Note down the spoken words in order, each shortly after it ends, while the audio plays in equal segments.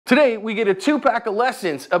Today, we get a 2-pack of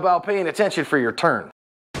lessons about paying attention for your turn.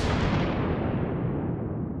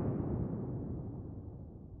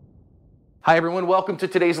 Hi everyone, welcome to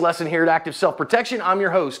today's lesson here at Active Self-Protection. I'm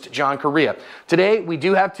your host, John Correa. Today, we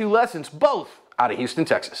do have 2 lessons, both out of Houston,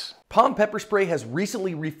 Texas. POM pepper spray has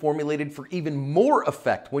recently reformulated for even more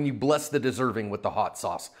effect when you bless the deserving with the hot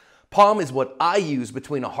sauce. POM is what I use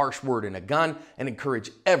between a harsh word and a gun and encourage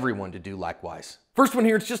everyone to do likewise. First one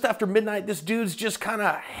here, it's just after midnight. This dude's just kind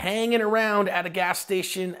of hanging around at a gas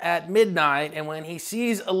station at midnight, and when he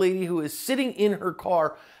sees a lady who is sitting in her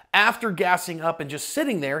car after gassing up and just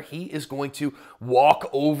sitting there, he is going to walk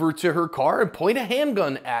over to her car and point a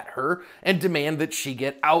handgun at her and demand that she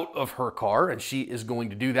get out of her car. And she is going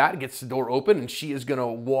to do that, gets the door open, and she is going to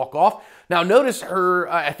walk off. Now notice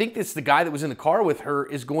her, I think it's the guy that was in the car with her,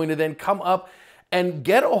 is going to then come up and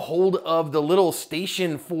get a hold of the little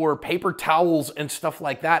station for paper towels and stuff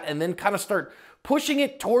like that, and then kind of start pushing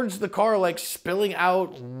it towards the car, like spilling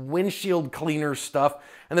out windshield cleaner stuff,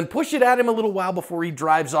 and then push it at him a little while before he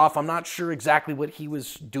drives off. I'm not sure exactly what he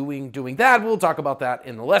was doing that. We'll talk about that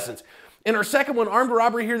in the lessons. In our second one, armed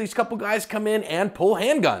robbery here, these couple guys come in and pull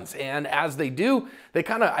handguns. And as they do, they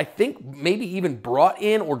kind of, I think, maybe even brought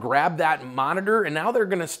in or grabbed that monitor, and now they're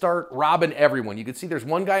going to start robbing everyone. You can see there's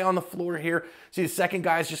one guy on the floor here. See the second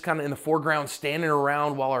guy's just kind of in the foreground standing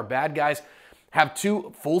around while our bad guys have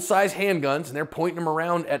 2 full-size handguns, and they're pointing them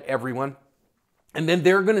around at everyone. And then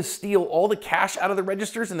they're going to steal all the cash out of the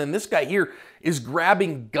registers, and then this guy here is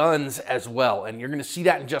grabbing guns as well. And you're going to see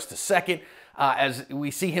that in just a second as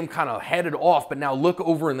we see him kind of headed off. But now look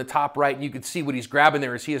over in the top right, and you can see what he's grabbing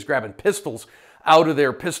there is he is grabbing pistols out of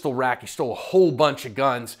their pistol rack. He stole a whole bunch of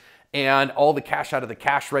guns and all the cash out of the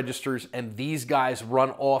cash registers, and these guys run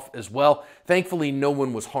off as well. Thankfully, no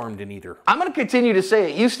one was harmed in either. I'm going to continue to say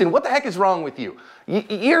it. Houston, what the heck is wrong with you?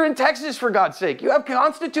 You're in Texas, for God's sake. You have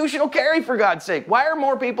constitutional carry, for God's sake. Why are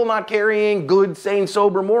more people not carrying good, sane,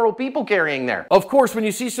 sober, moral people carrying there? Of course, when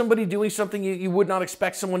you see somebody doing something you would not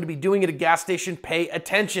expect someone to be doing at a gas station, pay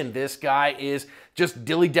attention. This guy is just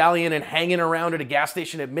dilly-dallying and hanging around at a gas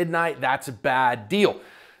station at midnight. That's a bad deal.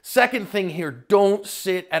 Second thing here, don't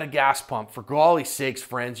sit at a gas pump. For golly sakes,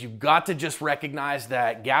 friends, you've got to just recognize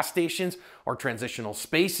that gas stations are transitional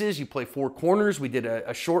spaces. You play 4 corners. We did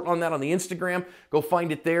a short on that on the Instagram. Go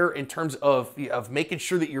find it there in terms of making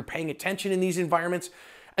sure that you're paying attention in these environments.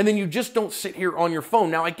 And then you just don't sit here on your phone.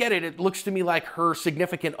 Now, I get it. It looks to me like her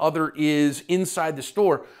significant other is inside the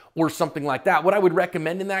store or something like that. What I would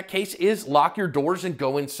recommend in that case is lock your doors and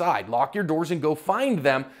go inside. Lock your doors and go find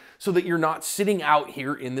them so that you're not sitting out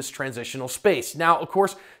here in this transitional space. Now, of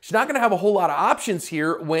course, she's not gonna have a whole lot of options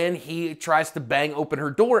here when he tries to bang open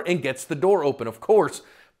her door and gets the door open. Of course,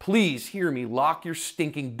 please hear me, lock your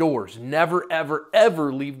stinking doors. Never, ever,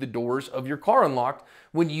 ever leave the doors of your car unlocked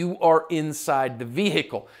when you are inside the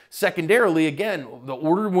vehicle. Secondarily, again, the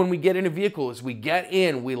order when we get in a vehicle is we get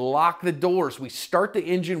in, we lock the doors, we start the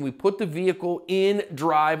engine, we put the vehicle in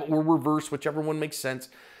drive or reverse, whichever one makes sense.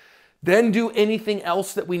 Then do anything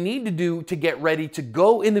else that we need to do to get ready to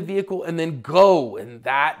go in the vehicle and then go. And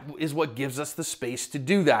that is what gives us the space to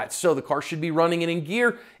do that. So the car should be running and in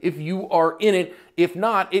gear if you are in it. If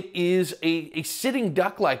not, it is a sitting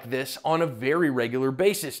duck like this on a very regular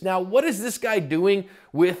basis. Now, what is this guy doing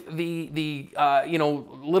with the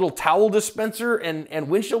little towel dispenser and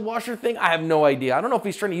windshield washer thing? I have no idea. I don't know if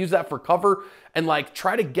he's trying to use that for cover and like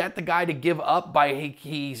try to get the guy to give up by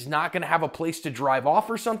he's not going to have a place to drive off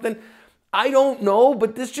or something. I don't know,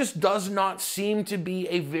 but this just does not seem to be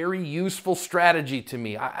a very useful strategy to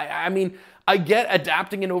me. I mean, I get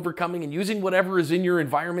adapting and overcoming and using whatever is in your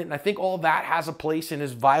environment, and I think all that has a place and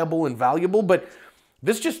is viable and valuable, but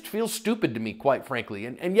this just feels stupid to me, quite frankly.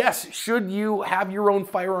 And yes, should you have your own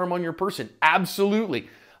firearm on your person? Absolutely.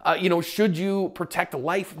 Should you protect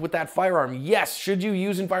life with that firearm? Yes. Should you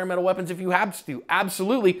use environmental weapons if you have to?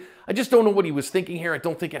 Absolutely. I just don't know what he was thinking here. I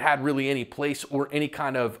don't think it had really any place or any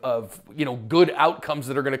kind of good outcomes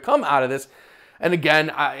that are going to come out of this. And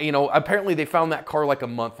again, apparently they found that car like a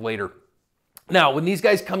month later. Now, when these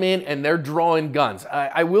guys come in and they're drawing guns,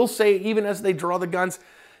 I will say, even as they draw the guns,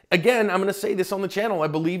 again, I'm going to say this on the channel. I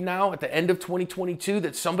believe now at the end of 2022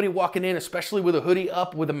 that somebody walking in, especially with a hoodie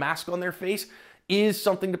up with a mask on their face, is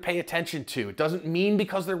something to pay attention to. It doesn't mean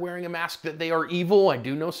because they're wearing a mask that they are evil. I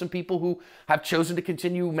do know some people who have chosen to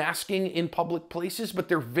continue masking in public places, but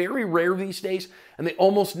they're very rare these days, and they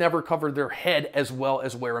almost never cover their head as well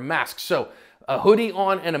as wear a mask. So a hoodie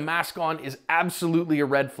on and a mask on is absolutely a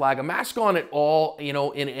red flag. A mask on at all, in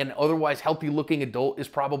an otherwise healthy looking adult is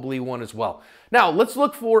probably one as well. Now, let's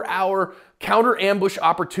look for our counter ambush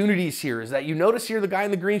opportunities here. Is that you notice here the guy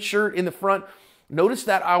in the green shirt in the front, Notice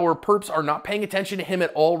that our perps are not paying attention to him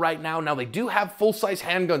at all right now. Now, they do have full-size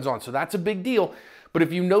handguns on, so that's a big deal. But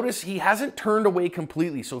if you notice, he hasn't turned away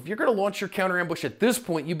completely. So if you're going to launch your counter ambush at this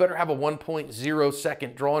point, you better have a 1.0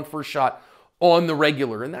 second draw and first shot on the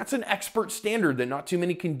regular. And that's an expert standard that not too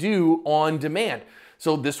many can do on demand.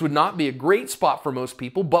 So this would not be a great spot for most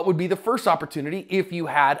people, but would be the first opportunity if you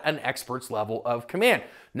had an expert's level of command.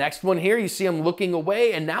 Next one here, you see him looking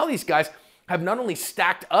away, and now these guys have not only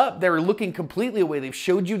stacked up, they're looking completely away. They've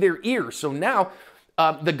showed you their ears. So now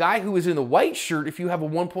the guy who is in the white shirt, if you have a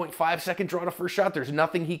 1.5 second draw to first shot, there's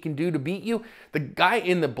nothing he can do to beat you. The guy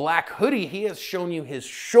in the black hoodie, he has shown you his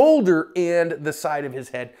shoulder and the side of his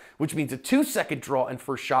head, which means a 2-second draw and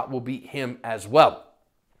first shot will beat him as well.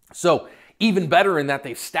 So even better in that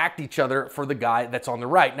they've stacked each other for the guy that's on the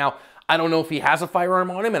right. Now, I don't know if he has a firearm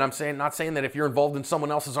on him, and I'm not saying that if you're involved in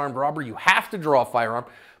someone else's armed robbery, you have to draw a firearm,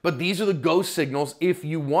 but these are the go signals if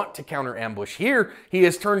you want to counter ambush. Here, he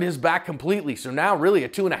has turned his back completely, so now really a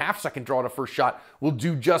 2.5 second draw to first shot will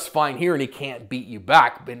do just fine here, and he can't beat you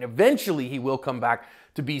back, but eventually he will come back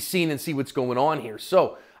to be seen and see what's going on here.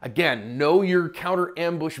 So again, know your counter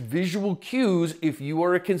ambush visual cues if you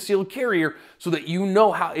are a concealed carrier so that you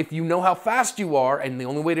know how fast you are, and the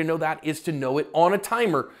only way to know that is to know it on a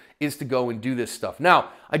timer, is to go and do this stuff. Now,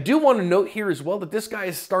 I do want to note here as well that this guy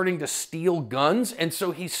is starting to steal guns, and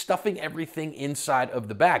so he's stuffing everything inside of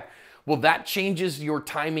the bag. Well, that changes your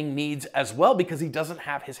timing needs as well because he doesn't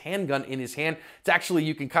have his handgun in his hand. It's actually,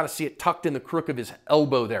 you can kind of see it tucked in the crook of his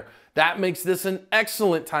elbow there. That makes this an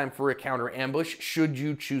excellent time for a counter ambush should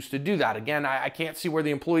you choose to do that. Again, I can't see where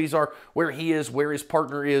the employees are, where he is, where his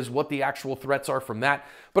partner is, what the actual threats are from that.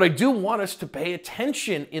 But I do want us to pay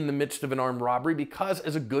attention in the midst of an armed robbery because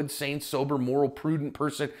as a good, sane, sober, moral, prudent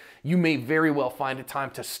person, you may very well find a time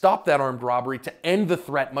to stop that armed robbery, to end the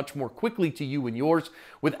threat much more quickly to you and yours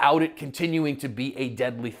without it continuing to be a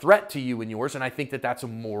deadly threat to you and yours. And I think that that's a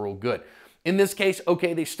moral good. In this case,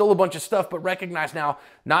 okay, they stole a bunch of stuff, but recognize now,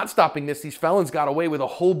 not stopping this, these felons got away with a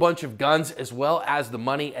whole bunch of guns as well as the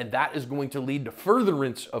money, and that is going to lead to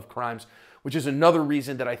furtherance of crimes, which is another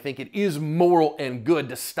reason that I think it is moral and good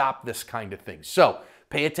to stop this kind of thing. So,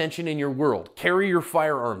 pay attention in your world. Carry your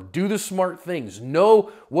firearm. Do the smart things.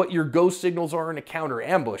 Know what your go signals are in a counter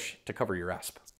ambush to cover your ass.